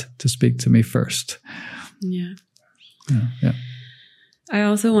who got to speak to me first. Yeah. I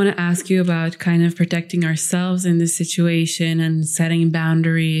also want to ask you about kind of protecting ourselves in this situation and setting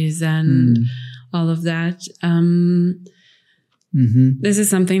boundaries and all of that. This is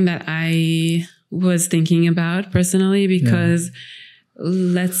something that I was thinking about personally because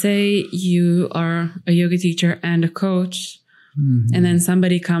let's say you are a yoga teacher and a coach, and then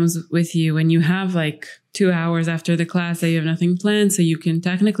somebody comes with you and you have like 2 hours after the class that you have nothing planned. So you can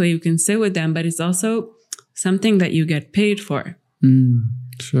sit with them, but it's also something that you get paid for.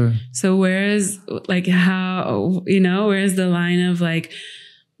 Sure. So where's the line of like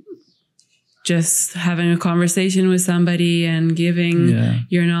just having a conversation with somebody and giving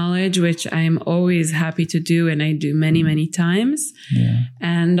your knowledge, which I'm always happy to do. And I do many, many times.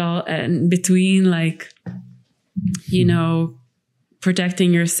 And between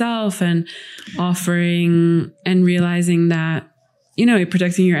protecting yourself and offering and realizing that,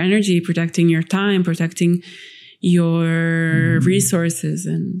 protecting your energy, protecting your time, protecting your resources.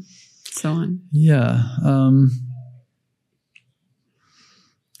 And so on. Yeah.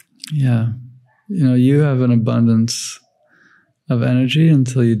 Yeah. You have an abundance of energy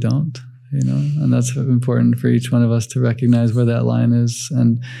until you don't, and that's important for each one of us to recognize where that line is.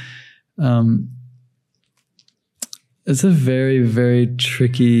 And it's a very, very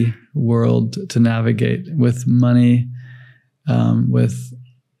tricky world to navigate with money, with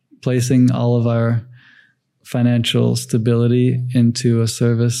placing all of our financial stability into a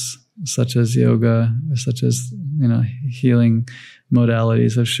service such as yoga, or such as, healing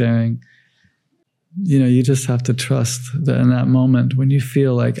modalities of sharing. You just have to trust that in that moment when you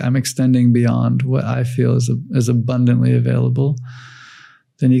feel like I'm extending beyond what I feel is abundantly available,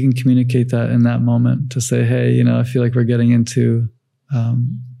 then you can communicate that in that moment to say, hey, I feel like we're getting into a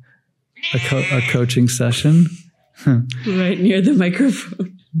coaching session. Right near the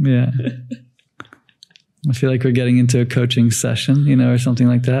microphone. Yeah. I feel like we're getting into a coaching session, or something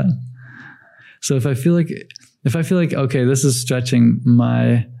like that. So if I feel like, okay, this is stretching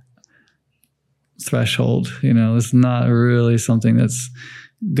my threshold, it's not really something that's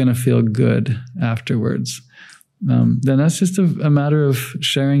going to feel good afterwards. Then that's just a matter of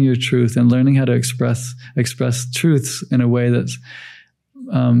sharing your truth and learning how to express truths in a way that's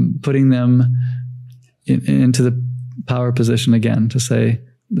putting them into the power position again, to say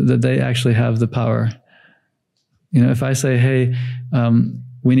that they actually have the power. If I say, hey,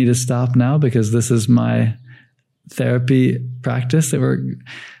 we need to stop now because this is my therapy practice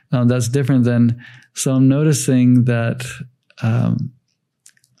that's different than, so I'm noticing that I'm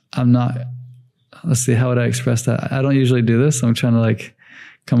not, let's see, how would I express that? I don't usually do this. So I'm trying to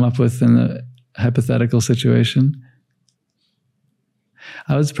come up with in a hypothetical situation.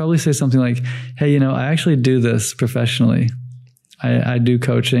 I would probably say something like, hey, I actually do this professionally. I do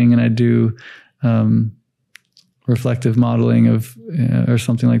coaching and I do reflective modeling of, or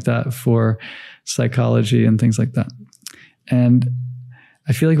something like that for psychology and things like that. And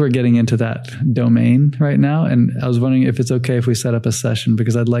I feel like we're getting into that domain right now. And I was wondering if it's okay if we set up a session,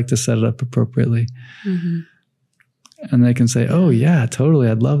 because I'd like to set it up appropriately. Mm-hmm. And they can say, oh yeah, totally,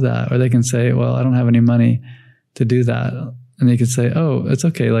 I'd love that. Or they can say, well, I don't have any money to do that. And they could say, oh, it's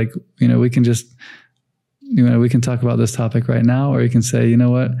okay. We can just, we can talk about this topic right now. Or you can say, you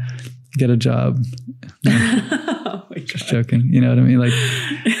know what, get a job. Oh my God. Just joking. You know what I mean?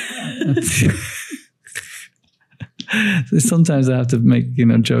 Sometimes I have to make,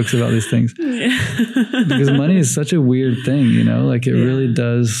 jokes about these things. Yeah. Because money is such a weird thing, it really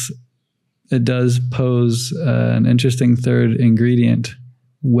does. It does pose an interesting third ingredient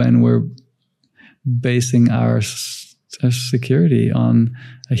when we're basing our security on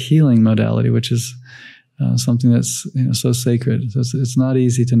a healing modality, which is something that's so sacred. So it's not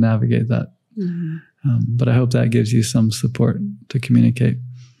easy to navigate that. Mm-hmm. But I hope that gives you some support to communicate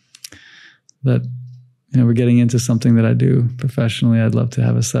that, we're getting into something that I do professionally. I'd love to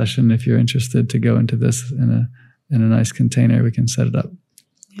have a session. If you're interested to go into this in a nice container, we can set it up.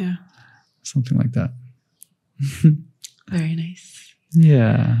 Yeah. Something like that. Very nice.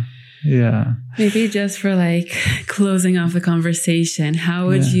 Yeah. Yeah. Maybe just for closing off the conversation, how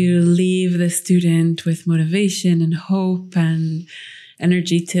would you leave the student with motivation and hope and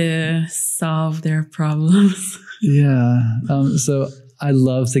energy to solve their problems? Yeah. So I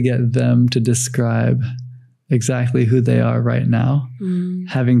love to get them to describe exactly who they are right now,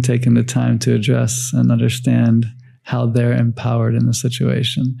 having taken the time to address and understand how they're empowered in the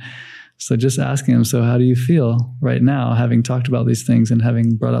situation. So just asking them, so how do you feel right now, having talked about these things and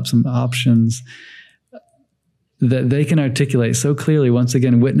having brought up some options that they can articulate so clearly, once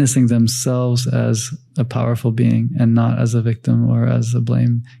again, witnessing themselves as a powerful being and not as a victim or as a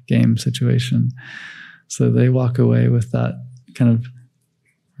blame game situation. So they walk away with that kind of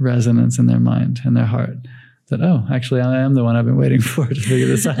resonance in their mind and their heart that, oh, actually, I am the one I've been waiting for to figure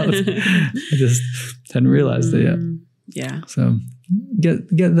this out. I just hadn't realized it yet. Yeah. So get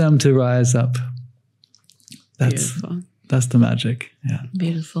them to rise up. Beautiful. That's the magic. Yeah.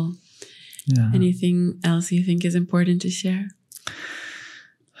 Beautiful. Yeah. Anything else you think is important to share?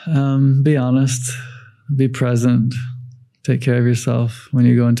 Be honest, be present, take care of yourself. When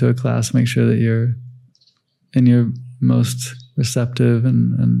you go into a class, make sure that you're in your most receptive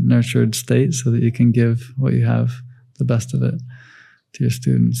and nurtured state so that you can give what you have, the best of it, to your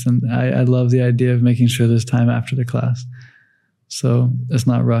students. And I love the idea of making sure there's time after the class. So it's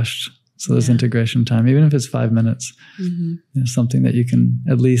not rushed. So there's integration time, even if it's 5 minutes, something that you can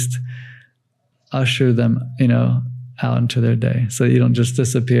at least usher them, out into their day. So you don't just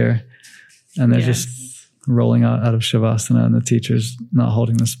disappear and they're just rolling out of Shavasana and the teacher's not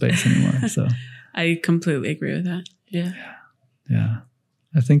holding the space anymore. So I completely agree with that. Yeah. Yeah.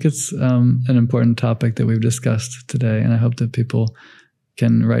 I think it's an important topic that we've discussed today, and I hope that people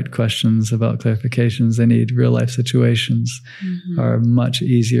can write questions about clarifications they need. Real life situations are much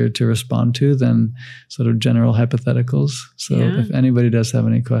easier to respond to than sort of general hypotheticals. So if anybody does have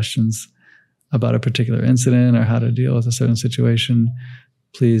any questions about a particular incident or how to deal with a certain situation,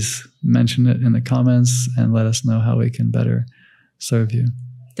 please mention it in the comments and let us know how we can better serve you.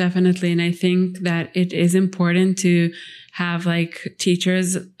 Definitely. And I think that it is important to have like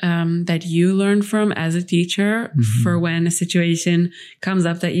teachers that you learn from as a teacher for when a situation comes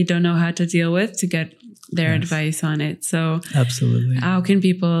up that you don't know how to deal with, to get their advice on it. So absolutely. How can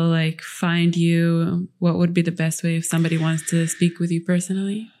people like find you? What would be the best way if somebody wants to speak with you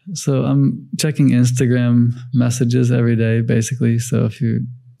personally? So I'm checking Instagram messages every day, basically. So if you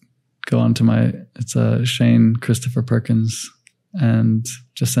go onto it's Shane Christopher Perkins, and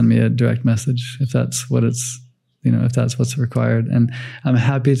just send me a direct message if that's what if that's what's required. And I'm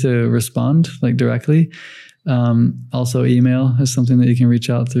happy to respond like directly. Also email is something that you can reach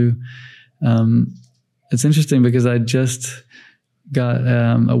out through. It's interesting because I just got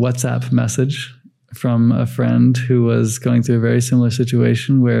a WhatsApp message from a friend who was going through a very similar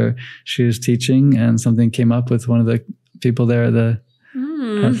situation where she was teaching and something came up with one of the people there at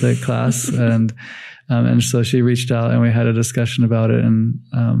the class. And so she reached out and we had a discussion about it. And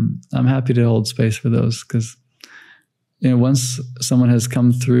I'm happy to hold space for those because, once someone has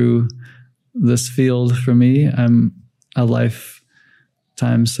come through this field for me, I'm a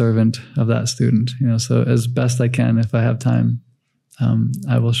lifetime servant of that student. So as best I can, if I have time,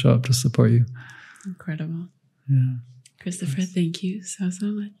 I will show up to support you. Incredible. Yeah. Christopher, thank you so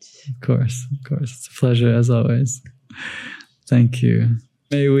much. Of course. It's a pleasure as always. Thank you.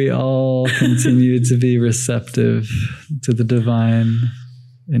 May we all continue to be receptive to the divine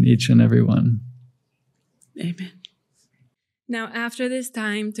in each and every one. Amen. Now, after this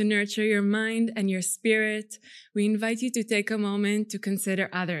time to nurture your mind and your spirit, we invite you to take a moment to consider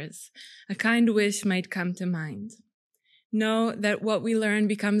others. A kind wish might come to mind. Know that what we learn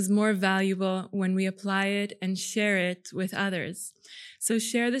becomes more valuable when we apply it and share it with others. So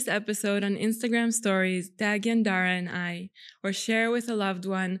share this episode on Instagram stories, tag Yandara and I, or share with a loved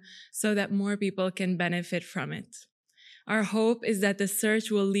one so that more people can benefit from it. Our hope is that the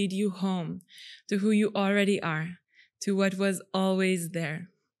search will lead you home to who you already are, to what was always there.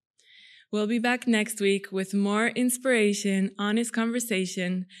 We'll be back next week with more inspiration, honest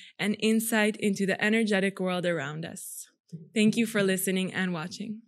conversation, and insight into the energetic world around us. Thank you for listening and watching.